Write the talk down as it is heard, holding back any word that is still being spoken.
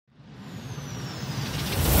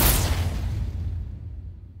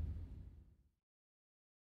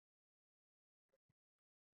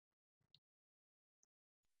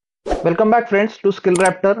Welcome back friends to Skill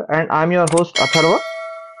Raptor, and I'm your host Atharva.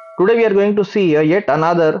 Today we are going to see yet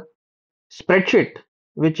another spreadsheet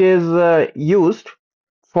which is used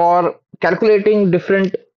for calculating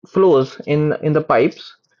different flows in the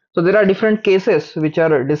pipes. So there are different cases which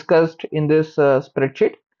are discussed in this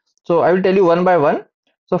spreadsheet. So I will tell you one by one.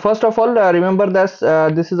 So first of all, remember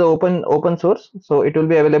that this is a open source, so it will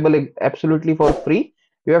be available absolutely for free.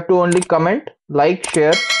 You have to only comment, like,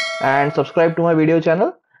 share, and subscribe to my video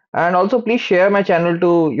channel. And also please share my channel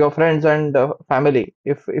to your friends and family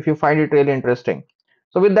if you find it really interesting.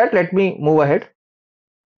 So with that, let me move ahead.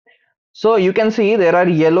 So you can see there are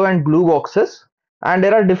yellow and blue boxes, and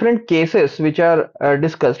there are different cases which are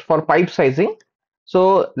discussed for pipe sizing.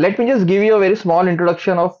 So let me just give you a very small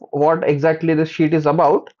introduction of what exactly this sheet is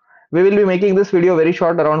about. We will be making this video very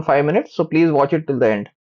short, around 5 minutes, so please watch it till the end.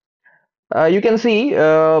 You can see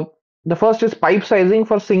the first is pipe sizing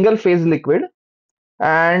for single phase liquid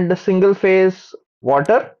and single phase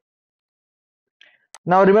water.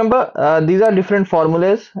 Now remember, these are different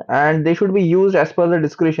formulas and they should be used as per the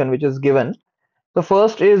description which is given. So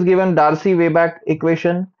first is given Darcy-Weisbach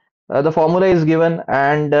equation. The formula is given,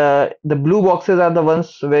 and the blue boxes are the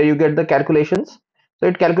ones where you get the calculations. So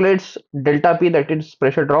it calculates delta P, that is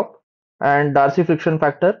pressure drop, and Darcy friction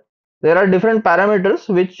factor. There are different parameters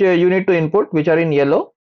which you need to input, which are in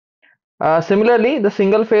yellow. Similarly, the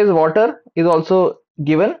single phase water is also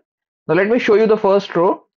given. Now let me show you the first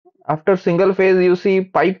row. After single phase, you see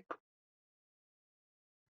pipe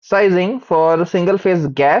sizing for single phase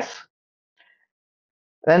gas.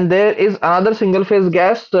 And there is another single phase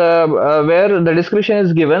gas where the description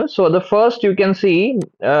is given. So the first you can see,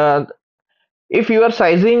 if you are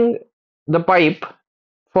sizing the pipe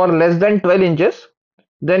for less than 12 inches,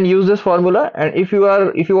 then use this formula. And if you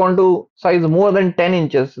want to size more than 10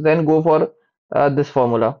 inches, then go for this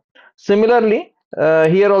formula. Similarly,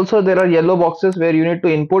 here also there are yellow boxes where you need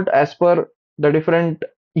to input as per the different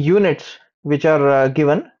units which are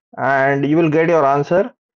given, and you will get your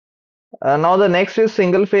answer. Now the next is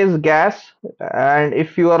single phase gas, and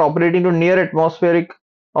if you are operating to near atmospheric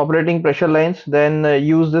operating pressure lines, then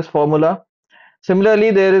use this formula.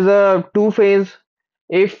 Similarly, there is a two phase.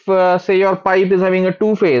 If say your pipe is having a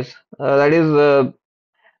two phase, that is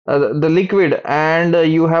the liquid, and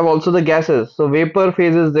you have also the gases. So vapor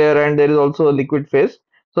phase is there, and there is also a liquid phase.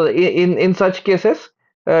 So in such cases,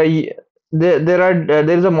 there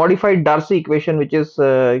is a modified Darcy equation which is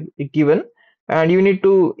given, and you need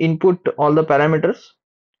to input all the parameters.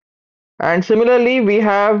 And similarly, we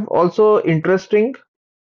have also interesting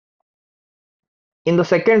in the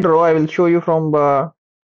second row. I will show you from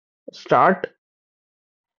start.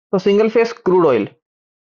 So single phase crude oil.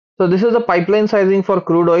 So this is the pipeline sizing for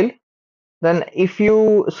crude oil. Then if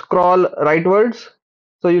you scroll rightwards,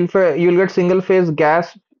 so you'll get single phase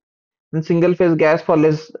gas, and single phase gas for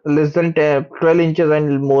less than 12 inches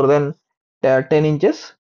and more than 10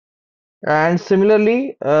 inches. And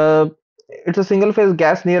similarly, it's a single phase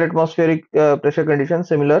gas near atmospheric pressure condition,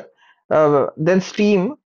 similar. Then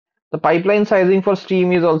steam, the pipeline sizing for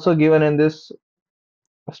steam is also given in this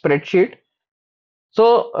spreadsheet.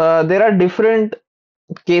 So there are different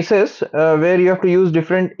cases where you have to use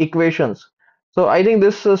different equations. So I think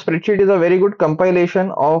this spreadsheet is a very good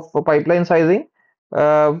compilation of pipeline sizing,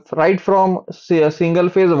 right from single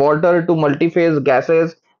phase water to multi-phase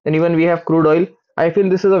gases, and even we have crude oil. I feel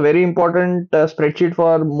this is a very important spreadsheet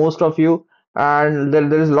for most of you, and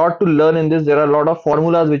there is a lot to learn in this. There are a lot of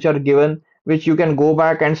formulas which are given, which you can go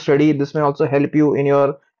back and study. This may also help you in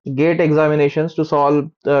your gate examinations to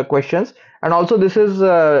solve questions. And also this is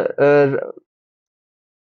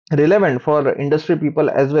relevant for industry people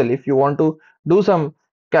as well. If you want to do some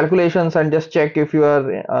calculations and just check if you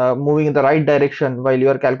are moving in the right direction while you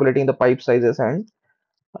are calculating the pipe sizes and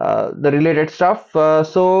the related stuff.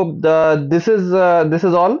 So this is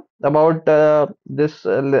all about this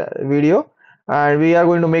video, and we are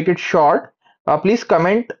going to make it short. Please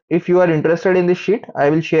comment if you are interested in this sheet. I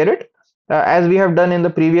will share it as we have done in the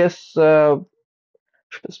previous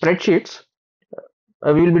spreadsheets.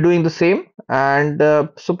 We will be doing the same, and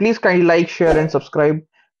so please kindly like, share, and subscribe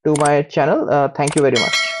to my channel. Thank you very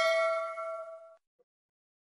much.